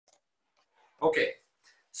Okay,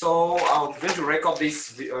 so I'm going to record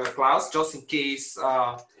this class just in case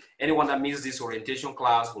anyone that missed this orientation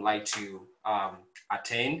class would like to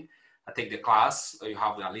attend and take the class. You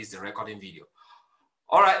have at least the recording video.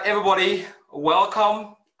 All right, everybody,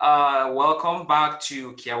 welcome. Welcome back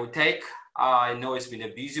to Kiawe Tech. I know it's been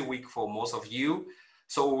a busy week for most of you.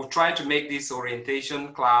 So we're trying to make this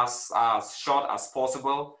orientation class as short as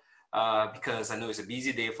possible because I know it's a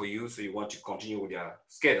busy day for you, so you want to continue with your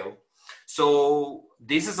schedule. So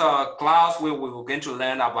this is a class where we're going to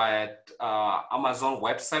learn about Amazon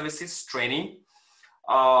Web Services training.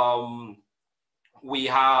 We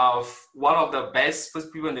have one of the best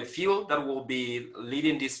people in the field that will be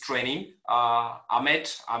leading this training, Ahmed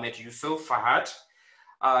Yusuf Fahad.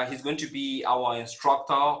 He's going to be our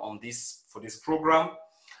instructor on for this program.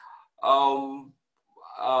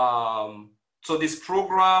 So this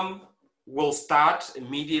program will start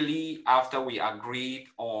immediately after we agreed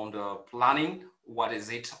on the planning. What is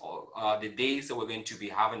it? The days that we're going to be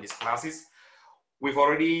having these classes. We've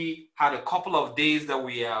already had a couple of days that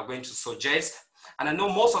we are going to suggest. And I know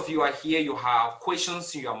most of you are here, you have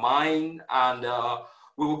questions in your mind, and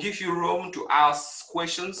we will give you room to ask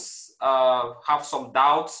questions, have some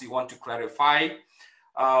doubts you want to clarify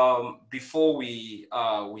before we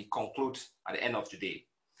conclude at the end of today.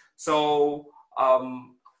 So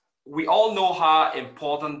we all know how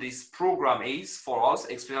important this program is for us,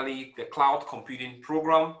 especially the cloud computing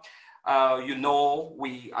program. You know,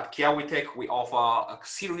 we at Kiawe Tech, we offer a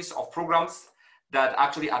series of programs that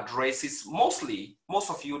actually addresses most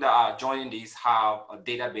of you that are joining this have a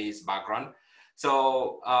database background.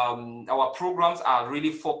 So our programs are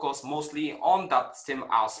really focused mostly on that same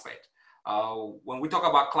aspect. When we talk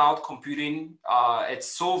about cloud computing, it's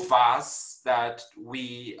so vast that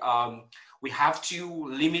we have to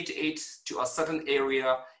limit it to a certain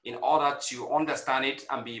area in order to understand it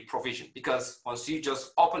and be proficient. Because once you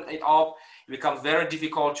just open it up, it becomes very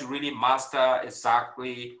difficult to really master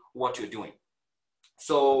exactly what you're doing.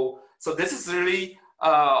 So this is really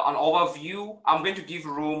an overview. I'm going to give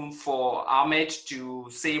room for Ahmed to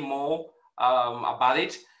say more about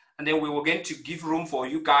it. And then we will going to give room for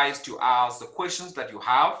you guys to ask the questions that you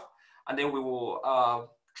have. And then we will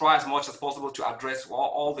try as much as possible to address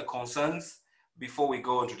all the concerns before we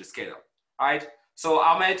go into the schedule. All right. So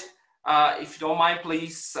Ahmed, if you don't mind,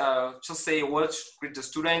 please just say a word with the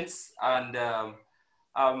students. And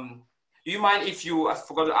do you mind if I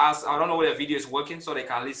forgot to ask, I don't know whether the video is working so they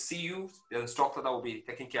can at least see you, the instructor that will be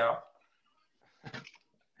taking care of.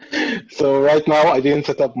 So right now I didn't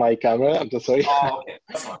set up my camera, I'm so sorry. Oh, okay.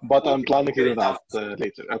 But I'm planning to do that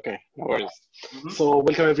later. Okay, no worries. So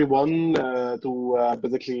welcome everyone to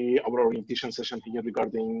basically our orientation session here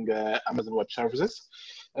regarding Amazon Web Services.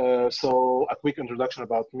 So a quick introduction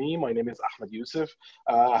about me. My name is Ahmed Yusuf.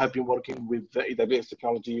 I have been working with AWS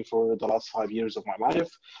technology for the last 5 years of my life.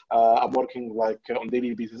 I'm working like on a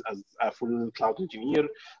daily basis as a full cloud engineer.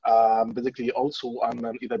 Basically also I'm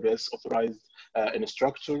an AWS authorized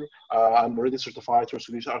instructor. I'm already certified for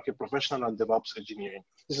solution architect professional and DevOps engineering.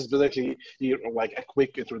 This is basically here like a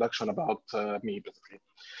quick introduction about me basically.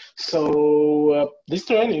 So this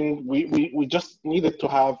training, we just needed to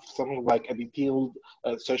have something like a detailed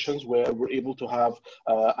sessions where we're able to have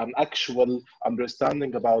an actual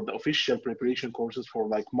understanding about the official preparation courses for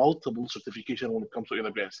like multiple certification when it comes to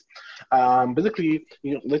AWS. Basically,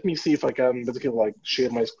 let me see if I can basically like share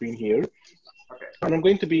my screen here. Okay. And I'm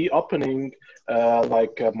going to be opening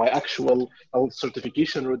my actual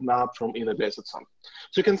certification roadmap from AWS itself.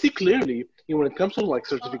 So you can see clearly when it comes to like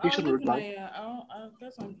certification roadmap.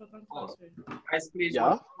 Guys, please,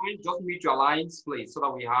 yeah. Just mute your lines, please, so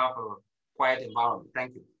that we have a quiet environment.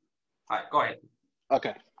 Thank you. All right, go ahead.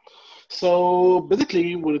 Okay. So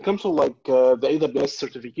basically, when it comes to like the AWS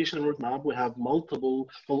certification roadmap, we have multiple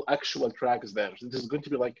actual tracks there. So this is going to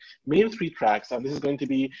be like main 3 tracks, and this is going to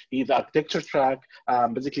be either architecture track,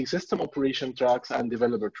 basically system operation tracks, and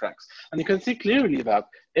developer tracks. And you can see clearly that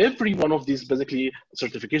every one of these basically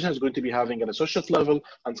certification is going to be having an associate level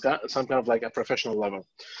and some kind of like a professional level.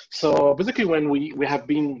 So basically, when we have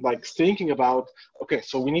been like thinking about, okay,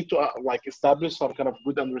 so we need to like establish some kind of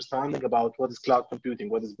good understanding about what is cloud computing,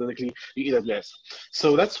 what is basically AWS.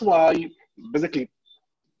 So that's why basically,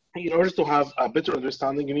 in order to have a better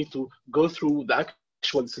understanding, you need to go through the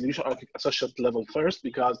actual solution architect associate level first,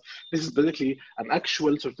 because this is basically an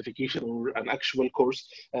actual certification or an actual course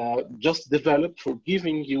just developed for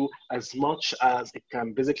giving you as much as it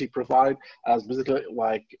can basically provide as basically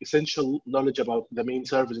like essential knowledge about the main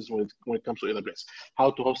services when it comes to AWS.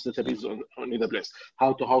 How to host databases on AWS,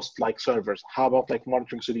 how to host like servers, how about like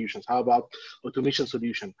monitoring solutions, how about automation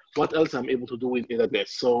solution, what else I'm able to do with AWS.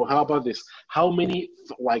 So how about this? How many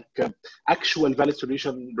like actual valid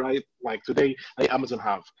solution, right, like today Amazon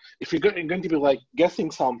have? If you're going to be like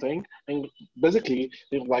guessing something, and basically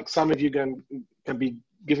like some of you can be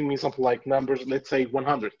giving me something like numbers, let's say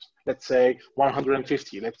 100, let's say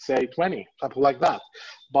 150, let's say 20, something like that.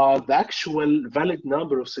 But the actual valid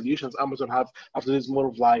number of solutions Amazon have after this more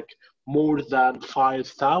of like more than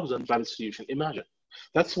 5,000 valid solutions. Imagine.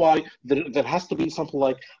 That's why there has to be something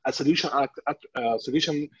like a solution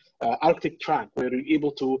architect track where you're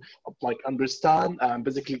able to like understand and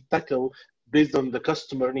basically tackle based on the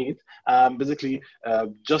customer need, basically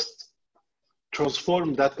just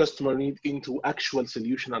transform that customer need into actual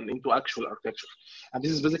solution and into actual architecture. And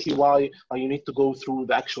this is basically why you need to go through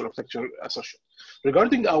the actual architecture associate.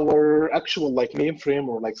 Regarding our actual like mainframe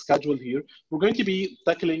or like schedule here, we're going to be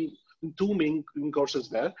tackling two main courses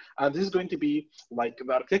there, and this is going to be like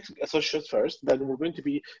the architect associate first, then we're going to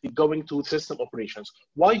be going to system operations.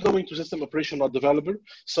 Why going to system operation, not developer?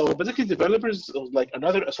 So basically developers like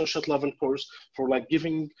another associate level course for like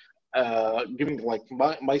giving like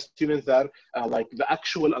my students there like the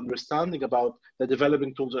actual understanding about the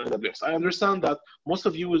developing tools on AWS. I understand that most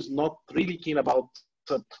of you is not really keen about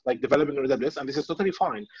like developing on AWS, and this is totally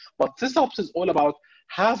fine. But SysOps is all about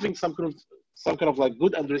having some kind of like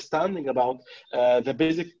good understanding about the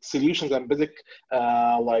basic solutions and basic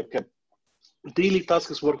like daily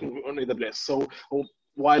tasks working on AWS. So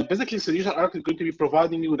while basically solution architect is going to be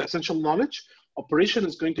providing you with essential knowledge, operation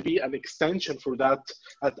is going to be an extension for that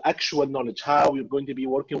actual knowledge, how you're going to be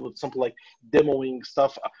working with something like demoing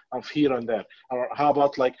stuff of here and there. Or how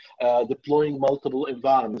about like deploying multiple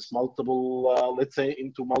environments, multiple, let's say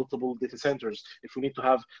into multiple data centers, if we need to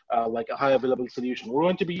have like a high available solution. We're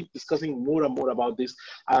going to be discussing more and more about this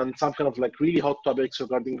and some kind of like really hot topics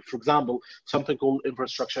regarding, for example, something called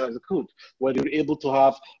infrastructure as a code, where you're able to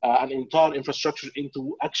have an entire infrastructure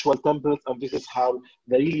into actual templates, and this is how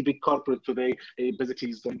the really big corporate today basically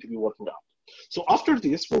is going to be working out. So after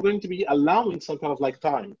this, we're going to be allowing some kind of like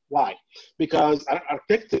time. Why? Because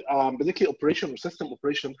architect, basically operation or system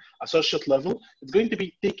operation associate level, it's going to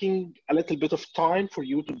be taking a little bit of time for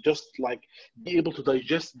you to just like be able to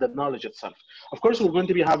digest the knowledge itself. Of course, we're going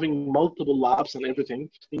to be having multiple labs and everything.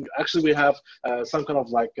 Actually, we have some kind of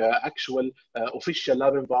like actual official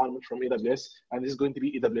lab environment from AWS, and this is going to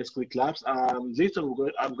be AWS Quick Labs. Later,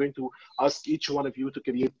 I'm going to ask each one of you to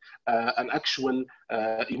create an actual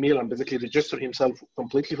email and basically register himself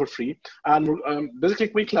completely for free. And basically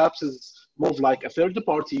Quick Labs is more of like a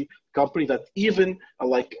third-party company that even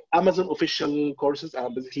like Amazon official courses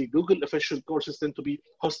and basically Google official courses tend to be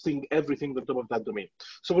hosting everything on top of that domain.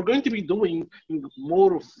 So we're going to be doing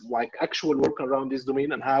more of like actual work around this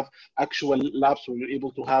domain and have actual labs where you're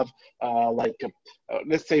able to have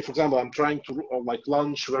let's say, for example, I'm trying to like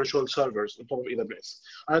launch virtual servers on top of AWS.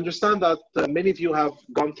 I understand that many of you have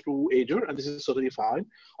gone through Azure, and this is totally fine.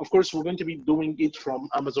 Of course, we're going to be doing it from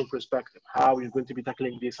Amazon perspective, how you're going to be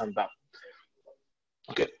tackling this and that.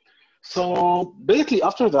 Okay. So basically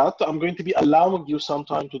after that, I'm going to be allowing you some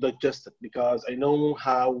time to digest it, because I know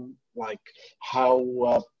how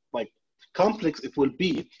complex it will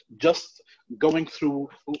be just going through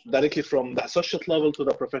directly from the associate level to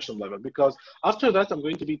the professional level. Because after that, I'm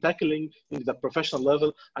going to be tackling in the professional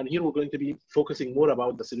level, and here we're going to be focusing more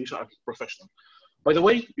about the solution architect professional. By the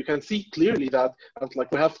way, you can see clearly that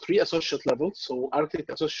like we have 3 associate levels. So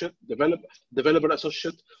architect associate, developer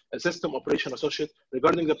associate, system operation associate.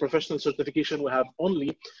 Regarding the professional certification, we have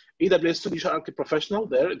only AWS Solution Architect Professional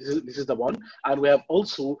there. This is the one. And we have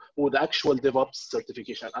also the actual DevOps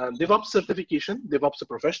certification. And DevOps certification, DevOps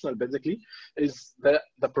professional basically, is the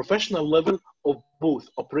professional level of both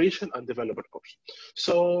operation and developer course.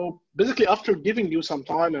 So basically after giving you some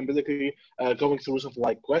time and basically going through some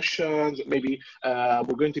like questions, maybe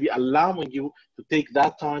we're going to be allowing you to take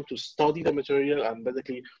that time to study the material and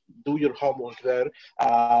basically do your homework there.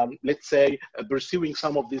 Let's say pursuing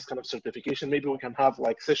some of these kind of certification, maybe we can have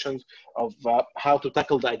like sessions of how to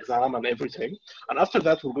tackle the exam and everything. And after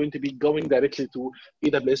that, we're going to be going directly to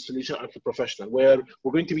AWS Solution Architect Professional, where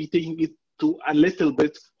we're going to be taking it to a little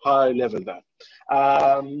bit higher level there.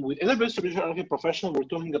 With AWS Solution Architect Professional, we're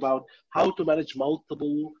talking about how to manage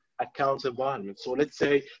multiple accounts environments. So let's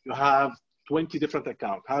say you have 20 different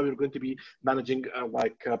accounts, how you're going to be managing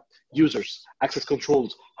users, access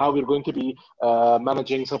controls, how you're going to be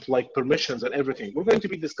managing stuff like permissions and everything. We're going to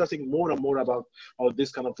be discussing more and more about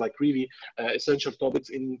this kind of like really essential topics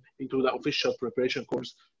into the official preparation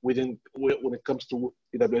course when it comes to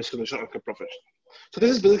AWS Solution Architect Professional. So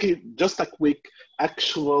this is basically just a quick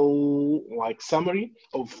actual like summary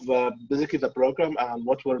of basically the program and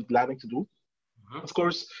what we're planning to do. Of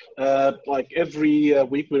course, like every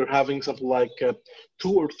week we're having something like 2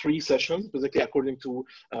 or 3 sessions, basically according to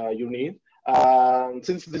your need.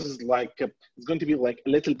 Since this is like, it's going to be like a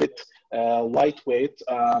little bit lightweight,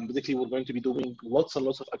 basically we're going to be doing lots and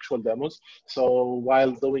lots of actual demos. So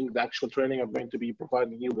while doing the actual training, I'm going to be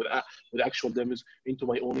providing you with actual demos into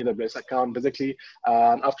my own AWS account, basically.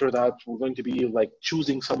 And after that, we're going to be like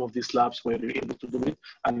choosing some of these labs where you're able to do it,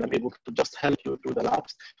 and I'm able to just help you through the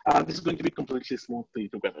labs. And this is going to be completely smoothly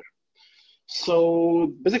together.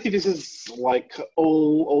 So basically, this is like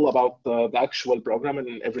all about the actual program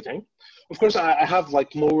and everything. Of course, I have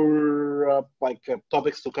like more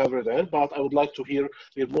topics to cover there, but I would like to hear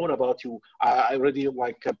more about you. I already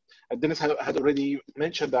Dennis had already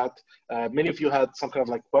mentioned that many of you had some kind of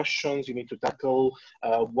like questions you need to tackle.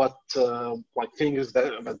 What like things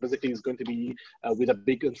that basically is going to be with a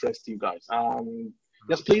big interest to you guys.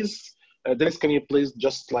 Yes, please. Dennis, can you please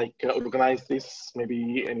just like organize this?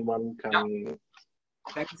 Maybe anyone can.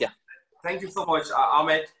 Yeah. Thank you so much,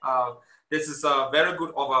 Ahmed. This is a very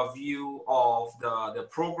good overview of the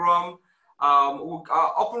program.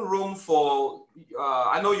 Open room for,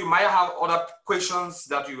 I know you might have other questions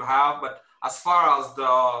that you have, but as far as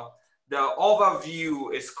the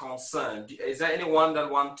overview is concerned, is there anyone that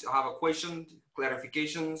wants to have a question,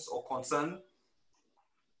 clarifications, or concern?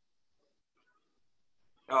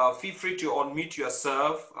 Feel free to unmute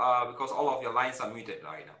yourself because all of your lines are muted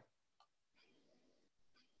right now.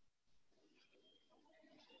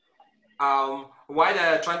 While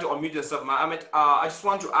they're trying to unmute yourself, Mohammed, I just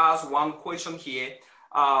want to ask one question here.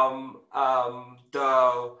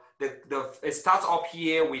 It starts up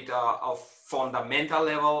here with a fundamental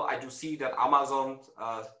level. I do see that Amazon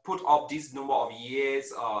put up this number of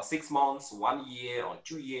years, 6 months, 1 year, or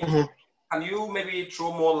 2 years. Mm-hmm. Can you maybe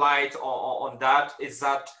throw more light on that? Is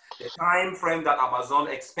that the time frame that Amazon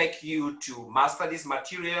expects you to master this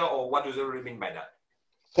material, or what does it really mean by that?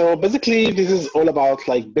 So basically, this is all about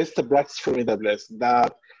like best practice from AWS.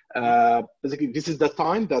 That basically, this is the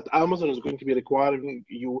time that Amazon is going to be requiring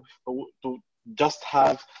you to just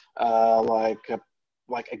have like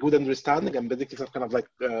a good understanding and basically some kind of like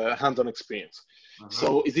hands-on experience.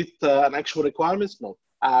 So is it an actual requirement? No.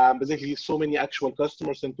 Basically, so many actual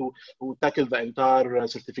customers tend to tackle the entire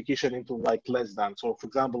certification into like less than. So, for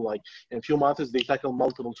example, like in a few months, they tackle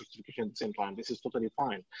multiple certifications at the same time. This is totally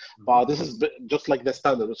fine. But this is just like the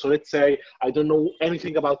standard. So let's say I don't know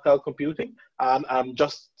anything about cloud computing, and I'm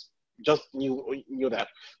just knew that.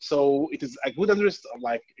 So it is a good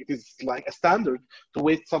like it is like a standard to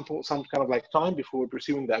wait some kind of like time before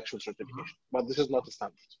pursuing the actual certification. But this is not a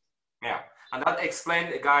standard. Yeah, and that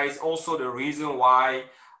explains, guys, also the reason why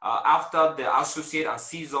after the associate and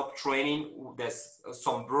CSOP training, there's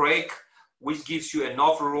some break, which gives you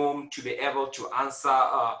enough room to be able to answer,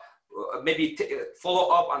 maybe follow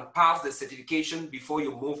up and pass the certification before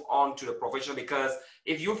you move on to the professional. Because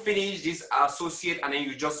if you finish this associate and then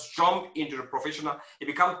you just jump into the professional, it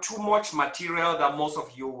becomes too much material that most of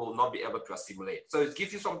you will not be able to assimilate. So it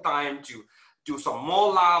gives you some time to do some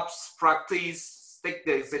more labs, practice, take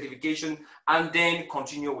the certification, and then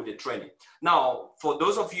continue with the training. Now, for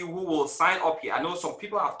those of you who will sign up here, I know some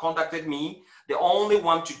people have contacted me. They only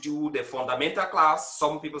want to do the fundamental class.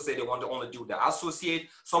 Some people say they want to only do the associate.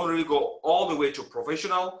 Some really go all the way to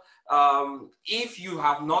professional. If you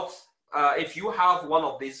have not, if you have one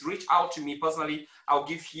of these, reach out to me personally. I'll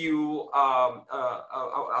give you, I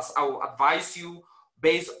will advise you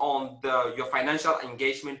based on your financial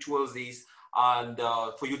engagement towards this, and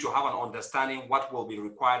for you to have an understanding what will be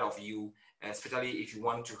required of you, especially if you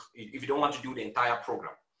don't want to do the entire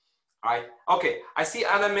program. All right. Okay. I see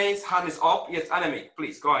Aname's hand is up. Yes, Aname,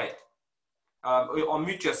 please go ahead.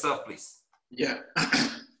 Unmute yourself, please. Yeah.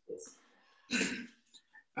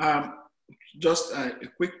 Just a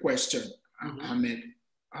quick question, Ahmed.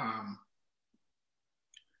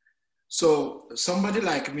 So somebody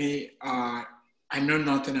like me, I know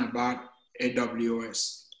nothing about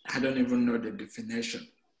AWS. I don't even know the definition.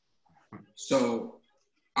 So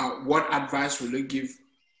what advice will you give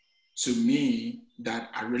to me that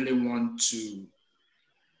I really want to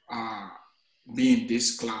be in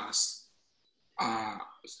this class?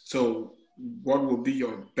 So what would be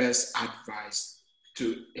your best advice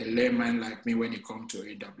to a layman like me when it comes to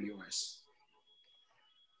AWS?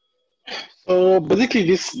 So basically,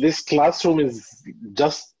 this classroom is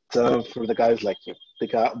just for the guys like you.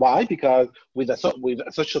 Because why? Because with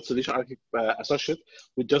associate solution associate,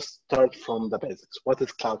 we just start from the basics. What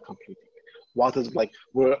is cloud computing? What is like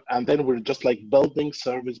and then we're just like building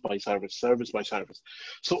service by service, service by service.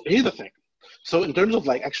 So here's the thing. So in terms of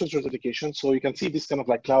like actual certification, so you can see this kind of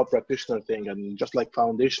like cloud practitioner thing and just like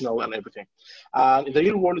foundational and everything. And in the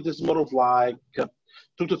real world, it is more of like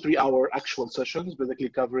 2 to 3 hour actual sessions, basically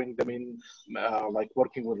covering the main, like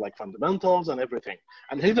working with like fundamentals and everything.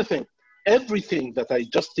 And here's the thing, everything that I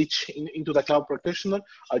just teach into the cloud practitioner,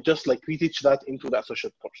 I just like reteach that into the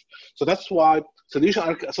associate course. So that's why Solution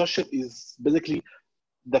Arc Associate is basically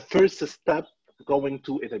the first step going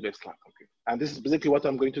to AWS Cloud Computing. And this is basically what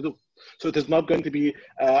I'm going to do. So it is not going to be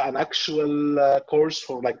an actual course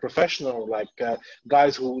for like professional, like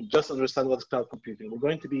guys who just understand what's cloud computing. We're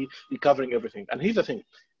going to be covering everything. And here's the thing,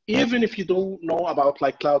 even if you don't know about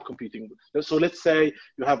like cloud computing, so let's say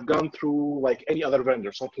you have gone through like any other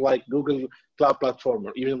vendor, something like Google Cloud Platform,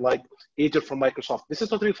 or even like Azure from Microsoft, this is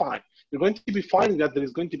totally fine. You're going to be finding that there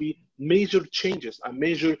is going to be major changes and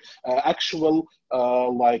major actual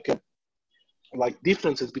like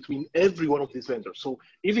differences between every one of these vendors. So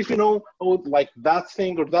if you know, oh, like that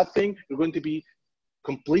thing or that thing, you're going to be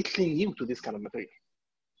completely new to this kind of material.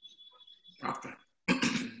 Okay.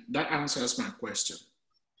 That answers my question.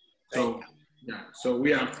 So yeah, so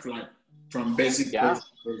we have like from basic, Yeah.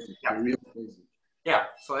 basic real basic. Yeah,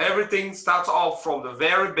 so everything starts off from the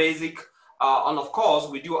very basic. And of course,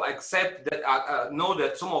 we do accept that, know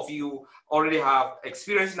that some of you already have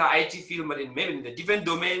experience in the IT field, but maybe in a different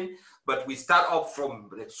domain. But we start off from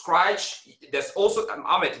the scratch. There's also,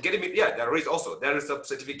 Ahmed, getting me, yeah, there is a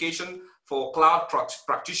certification for cloud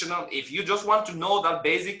practitioner. If you just want to know that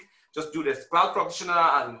basic, just do this cloud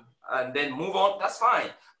practitioner and then move on, that's fine.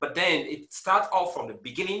 But then it starts off from the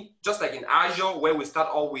beginning, just like in Azure, where we start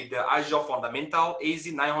off with the Azure Fundamental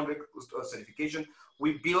AZ 900 certification.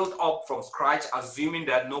 We build up from scratch, assuming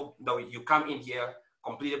that you come in here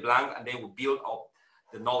completely blank, and then we build up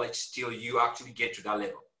the knowledge till you actually get to that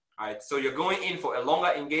level. All right, so you're going in for a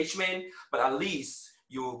longer engagement, but at least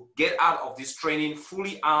you get out of this training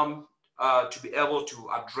fully armed to be able to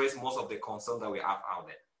address most of the concerns that we have out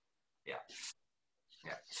there. Yeah.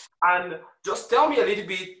 Yeah. And just tell me a little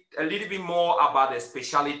bit more about the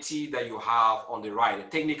specialty that you have on the right,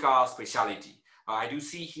 the technical specialty. I do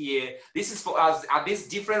see here, this is for us, are these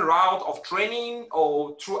different route of training,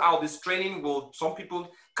 or throughout this training, will some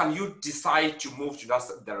people, can you decide to move to that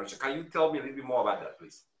direction? Can you tell me a little bit more about that,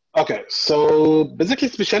 please? Okay, so basically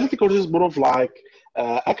specialty courses is more of like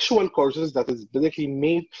actual courses that is basically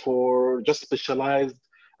made for just specialized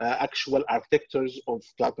actual architectures of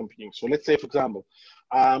cloud computing. So let's say, for example,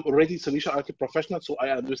 I'm already solution architect professional, so I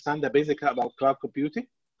understand the basic about cloud computing.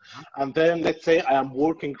 And then let's say I am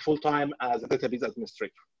working full-time as a database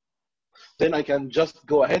administrator. Then I can just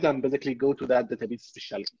go ahead and basically go to that database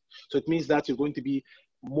specialty. So it means that you're going to be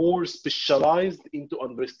more specialized into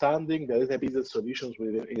understanding the database solutions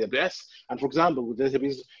within AWS. And for example, with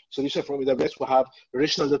database solution from AWS, we have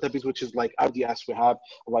relational database, which is like RDS. We have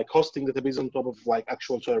like hosting database on top of like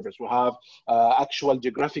actual servers. We have actual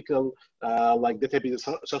geographical like databases,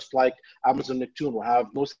 just like Amazon Neptune. We have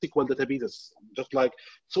NoSQL databases, just like,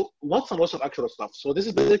 so lots and lots of actual stuff. So this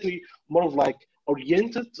is basically more of like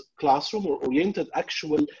oriented classroom or oriented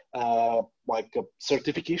actual like a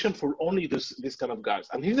certification for only this kind of guys.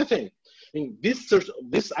 And here's the thing, I mean,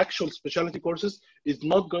 this actual specialty courses is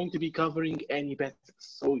not going to be covering any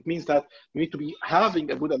basics. So it means that you need to be having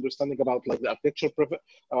a good understanding about like the architecture,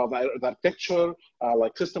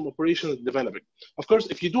 like system operations developing. Of course,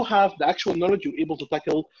 if you do have the actual knowledge, you're able to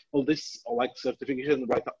tackle all this like certification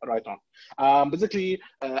right on. Basically,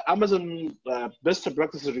 Amazon best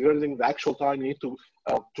practices regarding the actual time you need to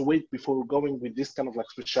wait before going with this kind of like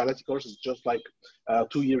specialty courses, just like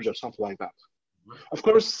 2 years or something like that. Of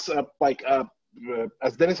course,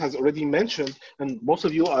 as Dennis has already mentioned, and most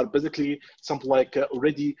of you are basically something like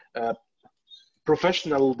already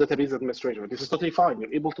professional database administrator. This is totally fine.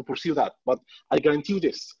 You're able to pursue that, but I guarantee you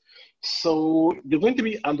this. So you're going to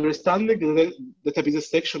be understanding the database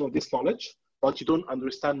section of this knowledge, but you don't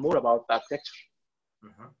understand more about the architecture.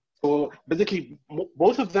 So basically,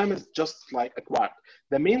 both of them is just like acquired.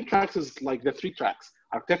 The main tracks is like the 3 tracks: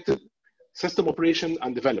 architecture, system operation,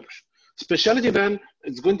 and developers. Specialty then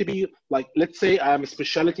it's going to be like, let's say I'm a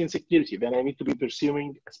specialty in security, then I need to be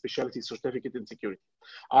pursuing a specialty certificate in security.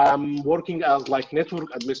 I'm working as like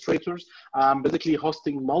network administrators. I'm basically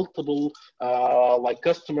hosting multiple like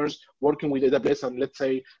customers, working with AWS and let's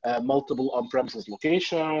say multiple on-premises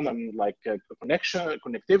location and like connection,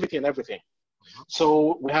 connectivity and everything.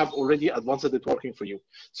 So we have already advanced it working for you.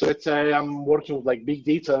 So let's say I'm working with like big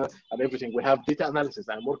data and everything. We have data analysis.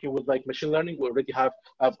 I'm working with like machine learning. We already have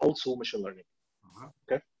also machine learning.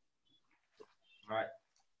 Okay. All right.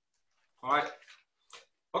 All right.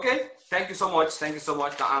 Okay. Thank you so much. Thank you so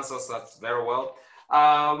much. That answers that very well.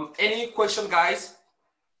 Any question, guys?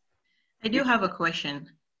 I do have a question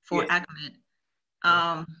for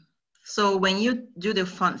Ahmed. So when you do the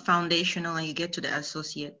foundational and you get to the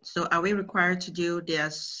associate, so are we required to do the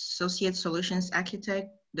associate solutions architect,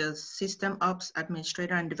 the system ops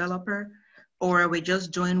administrator and developer, or are we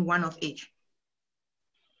just doing one of each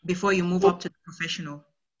before you move up to the professional?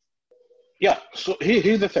 Yeah, so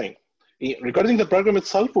here's the thing. Regarding the program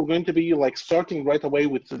itself, we're going to be like starting right away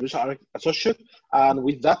with solution associate, and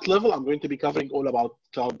with that level, I'm going to be covering all about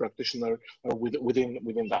cloud practitioner within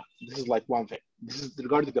that. This is like one thing. This is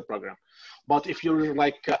regarding the program. But if you're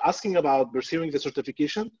like asking about pursuing the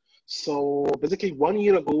certification, so basically 1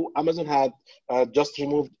 year ago, Amazon had just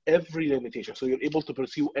removed every limitation. So you're able to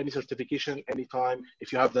pursue any certification anytime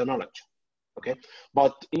if you have the knowledge. Okay,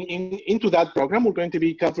 but into that program, we're going to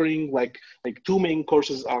be covering like two main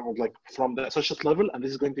courses are like from the associate level, and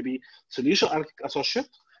this is going to be solution architect associate.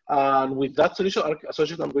 And with that solution architect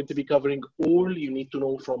associate, I'm going to be covering all you need to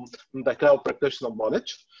know from the cloud practitioner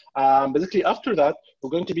knowledge. Basically, after that, we're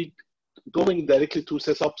going to be going directly to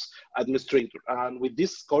SysOps administrator. And with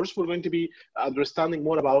this course, we're going to be understanding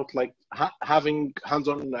more about like having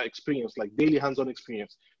hands-on experience, like daily hands-on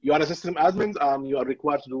experience. You are a system admin and you are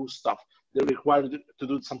required to do stuff. They're required to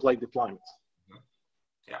do some like deployments.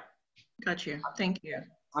 Yeah. Got you. Thank you.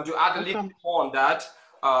 And to add a little bit more on that,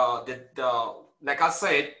 like I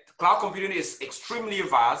said, cloud computing is extremely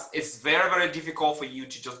vast. It's very, very difficult for you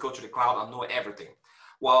to just go to the cloud and know everything.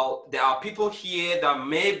 Well, there are people here that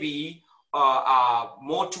maybe are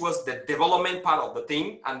more towards the development part of the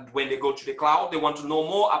thing. And when they go to the cloud, they want to know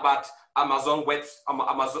more about Amazon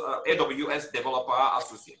AWS Developer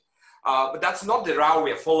Associate. But that's not the route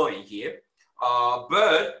we are following here.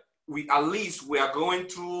 But we are going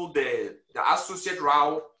through the associate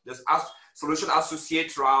route, the solution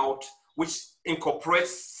associate route, which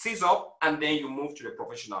incorporates SysOps, and then you move to the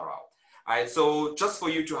professional route. All right. So just for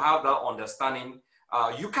you to have that understanding,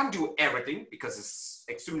 you can do everything because it's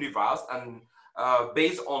extremely vast, and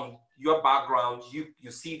based on your background,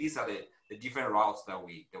 you see these are the different routes that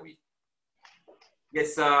we.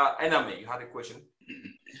 Yes, Ename, you had a question.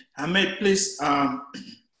 Ahmed, please.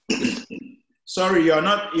 Sorry, you're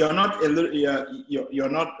not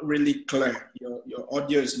really clear. Your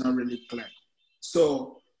audio is not really clear.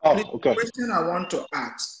 So, okay. The question I want to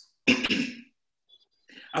ask.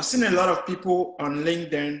 I've seen a lot of people on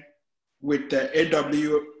LinkedIn with the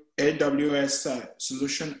AWS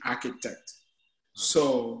solution architect.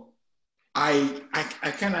 So I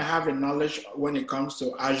kind of have a knowledge when it comes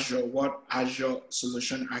to Azure, what Azure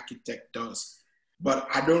solution architect does. But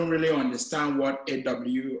I don't really understand what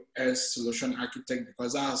AWS solution architect,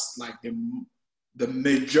 because that's like the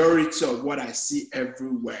majority of what I see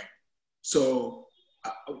everywhere. So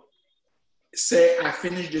say I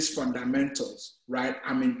finish these fundamentals, right?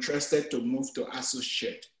 I'm interested to move to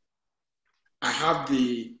associate. I have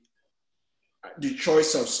the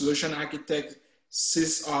choice of solution architect,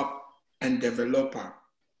 SysOps, and developer.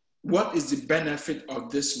 What is the benefit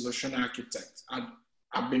of this solution architect?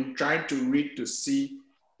 I've been trying to read to see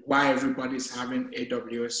why everybody's having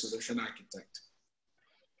AWS solution architect.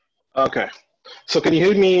 Okay. So can you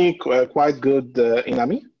hear me quite good,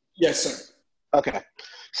 Inami? Yes, sir. Okay.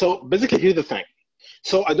 So basically, here's the thing.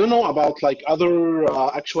 So I don't know about like other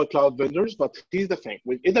actual cloud vendors, but here's the thing.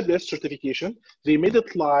 With AWS certification, they made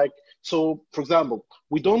it like, so for example,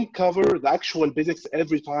 we don't cover the actual basics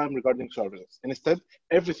every time regarding services. Instead,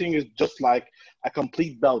 everything is just like a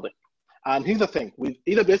complete building. And here's the thing, with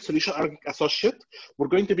AWS Solution Architect Associate, we're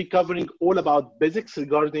going to be covering all about basics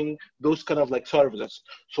regarding those kind of like services.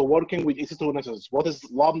 So working with EC2 instances, what is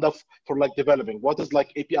Lambda for like developing, what is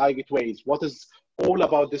like API gateways, what is all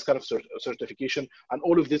about this kind of certification and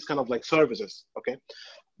all of this kind of like services, okay?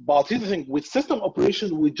 But here's the thing, with system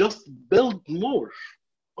operation, we just build more.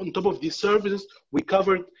 On top of these services, we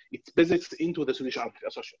covered its basics into the solution architect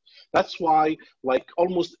associate. That's why, like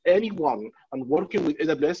almost anyone and working with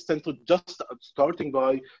AWS tend to just starting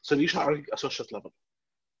by solution architect associate level.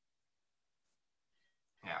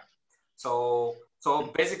 Yeah. So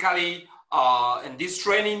basically, in this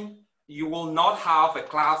training, you will not have a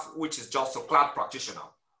class which is just a cloud practitioner.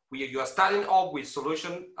 You are starting off with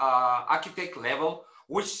solution architect level,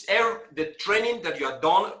 which the training that you are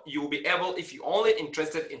done, you will be able, if you're only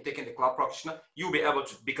interested in taking the cloud practitioner, you'll be able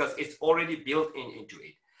to, because it's already built into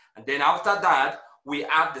it. And then after that, we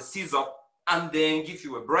add the SysOps and then give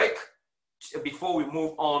you a break before we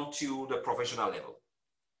move on to the professional level.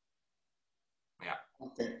 Yeah.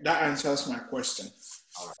 Okay, that answers my question.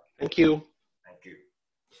 All right. Thank you. Thank you.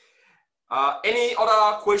 Any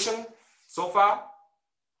other question so far?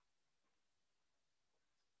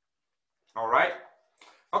 All right.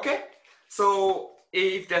 Okay. So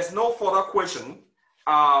if there's no further question,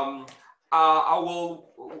 I will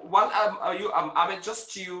I mean,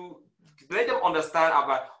 just to let them understand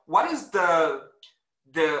about what is the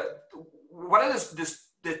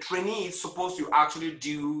trainee is supposed to actually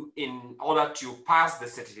do in order to pass the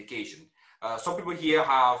certification. Some people here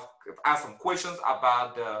have asked some questions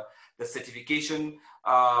about the certification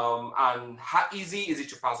and how easy is it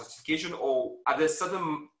to pass the certification, or are there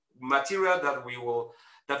certain material that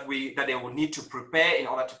they will need to prepare in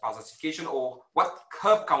order to pass the certification, or what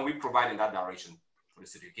help can we provide in that direction for the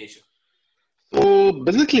certification? So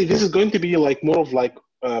basically, this is going to be like more of like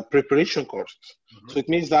preparation courses. Mm-hmm. So it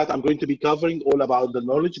means that I'm going to be covering all about the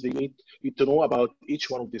knowledge they need to know about each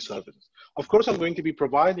one of these services. Of course, I'm going to be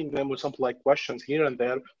providing them with some like questions here and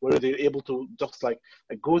there where they're able to just like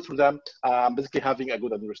go through them, basically having a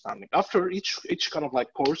good understanding. After each kind of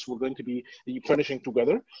like course, we're going to be finishing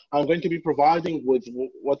together. I'm going to be providing with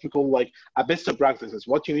what we call like a best of practices,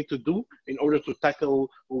 what you need to do in order to tackle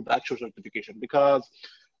the actual certification, because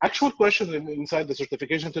actual questions inside the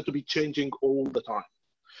certification tend to be changing all the time.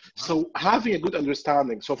 So having a good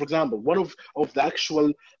understanding. So for example, one of the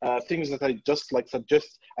actual things that I just like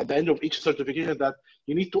suggest at the end of each certification that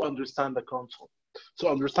you need to understand the concept. So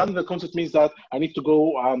understanding the concept means that I need to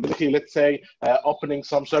go basically, let's say, opening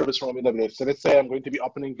some service from AWS. So let's say I'm going to be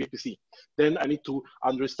opening VPC. Then I need to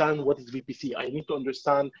understand what is VPC. I need to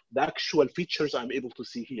understand the actual features I'm able to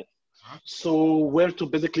see here. So where to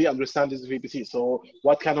basically understand this VPC. So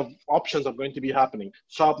what kind of options are going to be happening?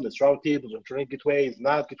 Subnets, route tables, internet gateways,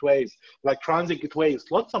 NAT gateways, like transit gateways,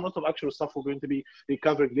 lots of actual stuff we're going to be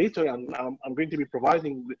covering later, and I'm going to be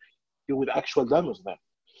providing you with actual demos there.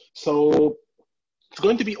 So it's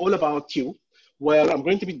going to be all about you, where I'm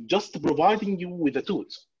going to be just providing you with the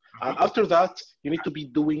tools. And after that, you need to be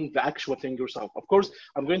doing the actual thing yourself. Of course,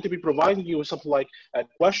 I'm going to be providing you with something like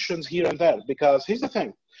questions here and there, because here's the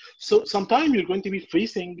thing. So sometimes you're going to be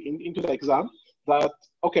facing into the exam that,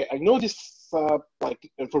 okay, I know this like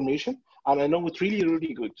information, and I know it's really,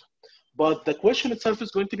 really good. But the question itself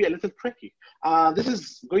is going to be a little tricky. This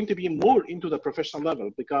is going to be more into the professional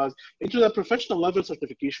level, because into the professional level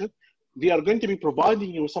certification, they are going to be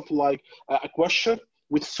providing you something like a question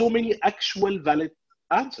with so many actual valid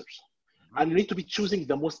answers, and you need to be choosing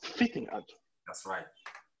the most fitting answer. That's right.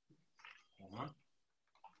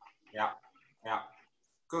 Yeah,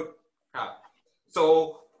 good.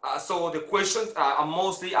 So the questions are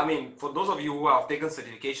mostly, I mean, for those of you who have taken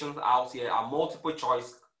certifications out here, are multiple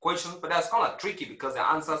choice questions, but that's kind of tricky because the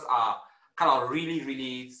answers are kind of really,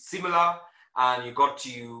 really similar, and you got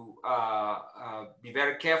to be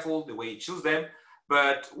very careful the way you choose them.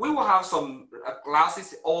 But we will have some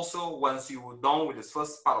classes also once you're done with this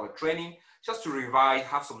first part of the training, just to revise,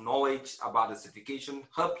 have some knowledge about the certification,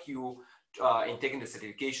 help you in taking the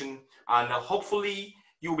certification, and hopefully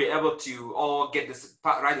you'll be able to all get this,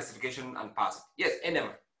 write the certification and pass it. Yes,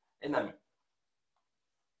 Enemy.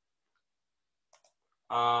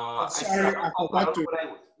 Sorry, I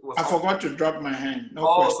forgot to drop my hand. No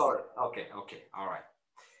question. Sorry. Okay.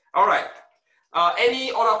 All right.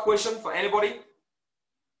 Any other question for anybody?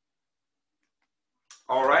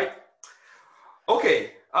 All right.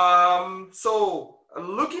 Okay. So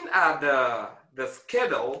looking at the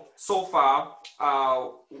schedule so far,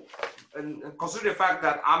 and consider the fact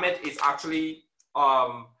that Ahmed is actually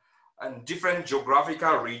in different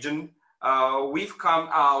geographical region, we've come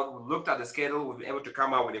out, looked at the schedule, we've been able to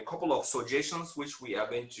come out with a couple of suggestions, which we are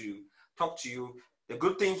going to talk to you. The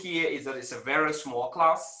good thing here is that it's a very small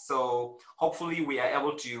class, so hopefully we are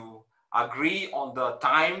able to agree on the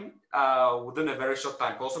time within a very short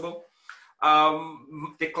time possible.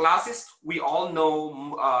 The classes, we all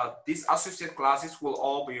know these associate classes will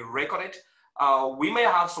all be recorded. We may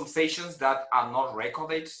have some sessions that are not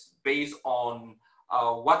recorded based on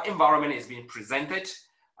what environment is being presented.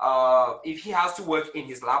 If he has to work in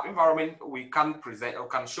his lab environment, we can present or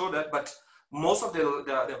can show that, but most of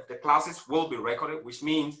the classes will be recorded, which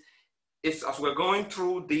means as we're going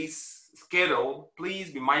through this schedule,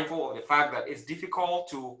 please be mindful of the fact that it's difficult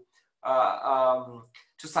to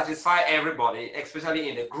satisfy everybody, especially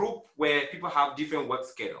in a group where people have different work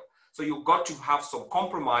schedule. So you've got to have some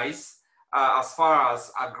compromise as far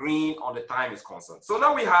as agreeing on the time is concerned. So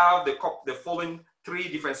now we have the following 3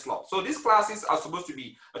 different slots. So these classes are supposed to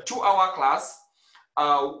be a 2-hour class.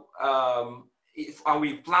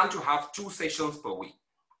 we plan to have 2 sessions per week.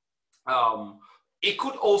 It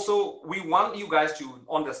could also, we want you guys to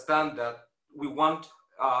understand that we want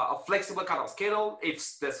a flexible kind of schedule.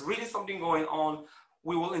 If there's really something going on,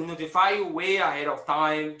 we will notify you way ahead of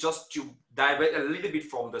time just to divert a little bit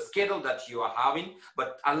from the schedule that you are having,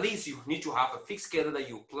 but at least you need to have a fixed schedule that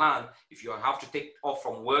you plan if you have to take off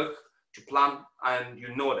from work to plan, and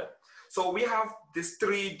you know that. So we have these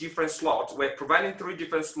 3 different slots. We're providing 3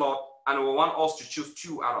 different slots, and we want us to choose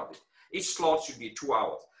 2 out of it. Each slot should be 2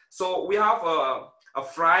 hours. So we have a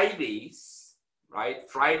Fridays, right?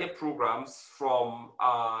 Friday programs from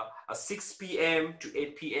 6 p.m. to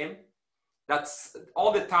 8 p.m. That's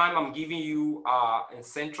all the time I'm giving you in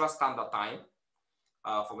Central Standard Time,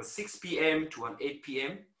 from 6 p.m. to 8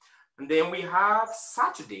 p.m. And then we have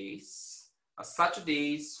Saturdays,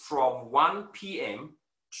 Saturdays from 1 p.m.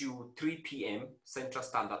 to 3 p.m. Central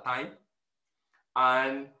Standard Time,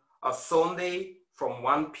 and a Sunday from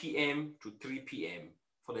 1 p.m. to 3 p.m.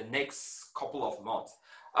 for the next couple of months.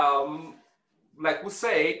 Like we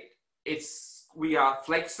said, we are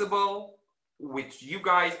flexible with you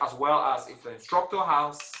guys, as well as if the instructor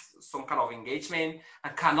has some kind of engagement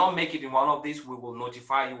and cannot make it in one of these, we will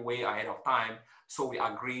notify you way ahead of time. So we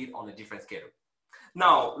agreed on a different schedule.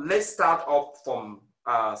 Now, let's start up from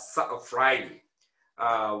Friday.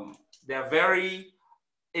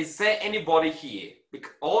 Is there anybody here?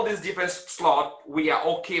 Because all these different slots, we are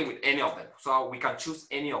okay with any of them. So we can choose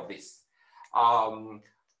any of these.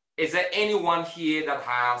 Is there anyone here that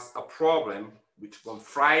has a problem with from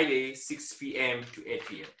Friday, 6 p.m. to 8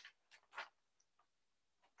 p.m.?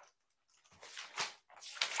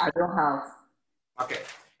 I don't have. Okay.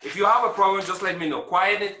 If you have a problem, just let me know.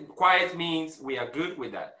 Quiet means we are good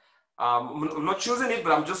with that. I'm not choosing it,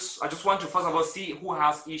 but I just want to first of all see who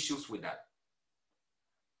has issues with that.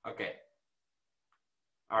 Okay.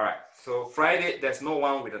 All right. So Friday, there's no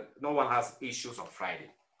one has issues on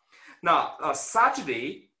Friday. Now,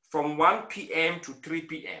 Saturday from 1 p.m. to 3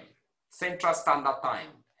 p.m. Central Standard Time.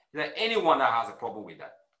 Is there anyone that has a problem with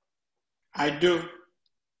that? I do.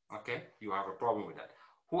 Okay, you have a problem with that.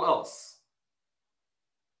 Who else?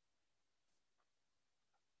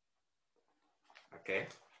 Okay.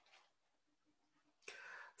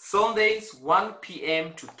 Sundays, 1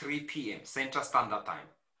 p.m. to 3 p.m. Central Standard Time.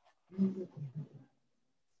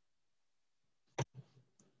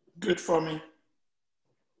 Good for me.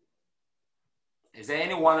 Is there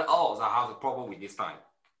anyone else that has a problem with this time?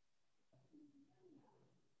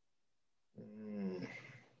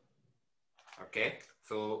 Okay,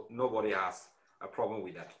 so nobody has a problem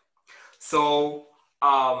with that. So,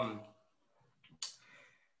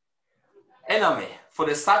 Ename, for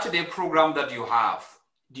the Saturday program that you have,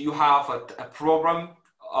 do you have a program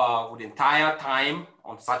with the entire time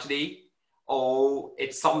on Saturday, or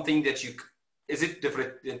it's something that is it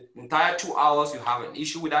the entire 2 hours you have an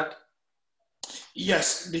issue with that?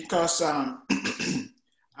 Yes, because I'm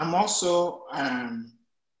also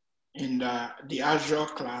in the Azure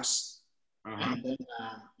class. And then,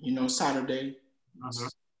 Saturday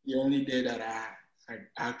is the only day that I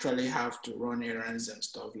actually have to run errands and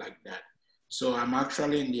stuff like that. So I'm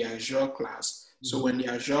actually in the Azure class. So when the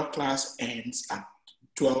Azure class ends at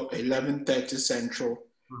 11:30 Central,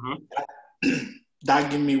 that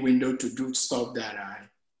gives me window to do stuff that I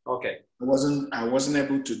wasn't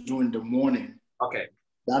able to do in the morning. Okay.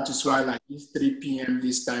 That is why like this 3 p.m.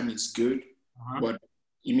 this time is good, but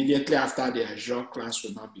immediately after the Azure class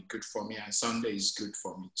will not be good for me, and Sunday is good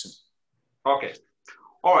for me too. Okay.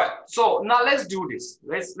 All right. So now let's do this.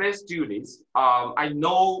 Let's do this. I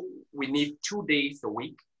know we need 2 days a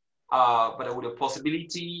week, but with a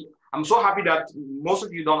possibility, I'm so happy that most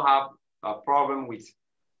of you don't have a problem with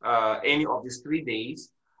any of these 3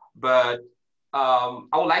 days, but I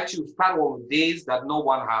would like to start with days that no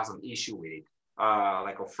one has an issue with,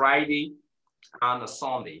 like a Friday and a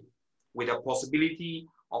Sunday, with a possibility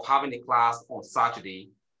of having a class on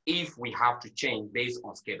Saturday if we have to change based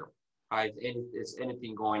on schedule. Right? If there's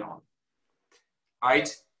anything going on. All right?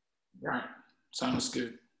 Right. Sounds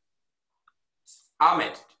good.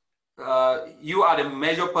 Ahmed, you are the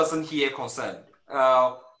major person here concerned.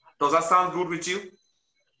 Does that sound good with you?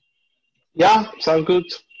 Yeah, sounds good.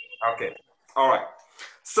 Okay. All right.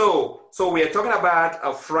 So we are talking about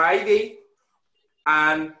a Friday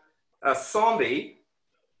and a Sunday,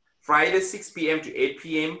 Friday 6 p.m. to 8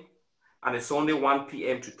 p.m. and a Sunday 1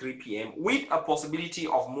 p.m. to 3 p.m. with a possibility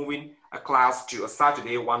of moving a class to a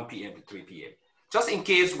Saturday 1 p.m. to 3 p.m. Just in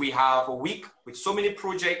case we have a week with so many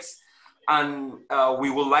projects and we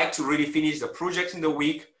would like to really finish the project in the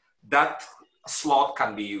week, that slot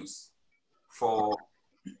can be used for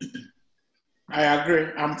I agree.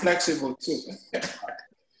 I'm flexible too.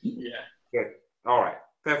 Yeah. Good. All right.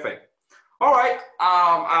 Perfect. All right.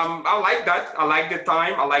 I like that. I like the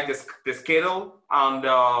time. I like the schedule. And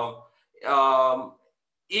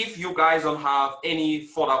if you guys don't have any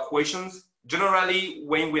further questions, generally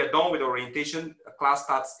when we are done with orientation, the class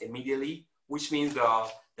starts immediately, which means the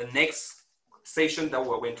next session that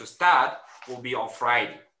we're going to start will be on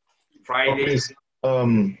Friday. Friday,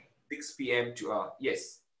 okay. 6 p.m. to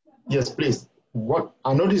yes. Yes, please. What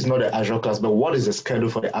I know this is not the Azure class, but what is the schedule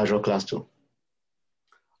for the Azure class too?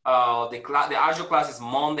 The Azure class is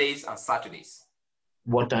Mondays and Saturdays.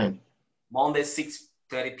 What time? Monday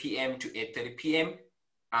 6:30 p.m. to 8:30 p.m.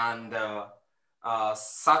 and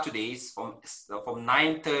Saturdays from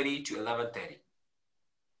 9:30 to 11:30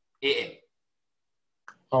 a.m.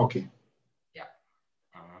 Okay. Yeah.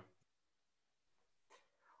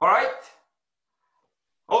 All right.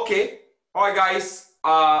 Okay. All right, guys.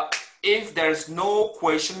 If there's no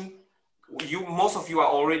question, most of you are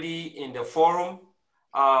already in the forum.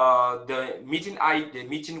 The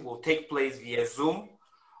meeting will take place via Zoom.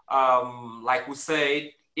 Like we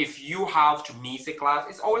said, if you have to miss a class,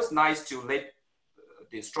 it's always nice to let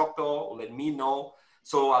the instructor or let me know,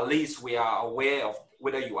 so at least we are aware of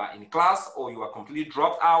whether you are in class or you are completely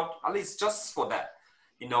dropped out, at least just for that,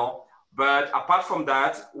 you know. But apart from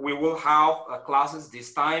that, we will have classes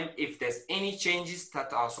this time. If there's any changes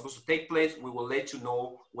that are supposed to take place, we will let you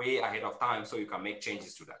know way ahead of time so you can make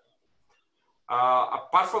changes to that.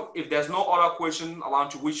 Apart from, if there's no other question, I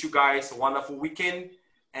want to wish you guys a wonderful weekend,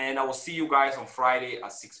 and I will see you guys on Friday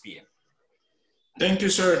at 6 p.m. Thank you,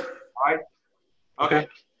 sir. All right. Okay.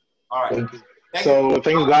 All right. Thank you.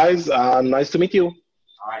 Thank you, guys. Nice to meet you. All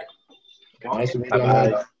right. Okay. Nice to meet you.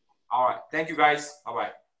 Bye-bye. All right. Thank you, guys.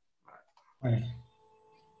 Bye-bye. Bye.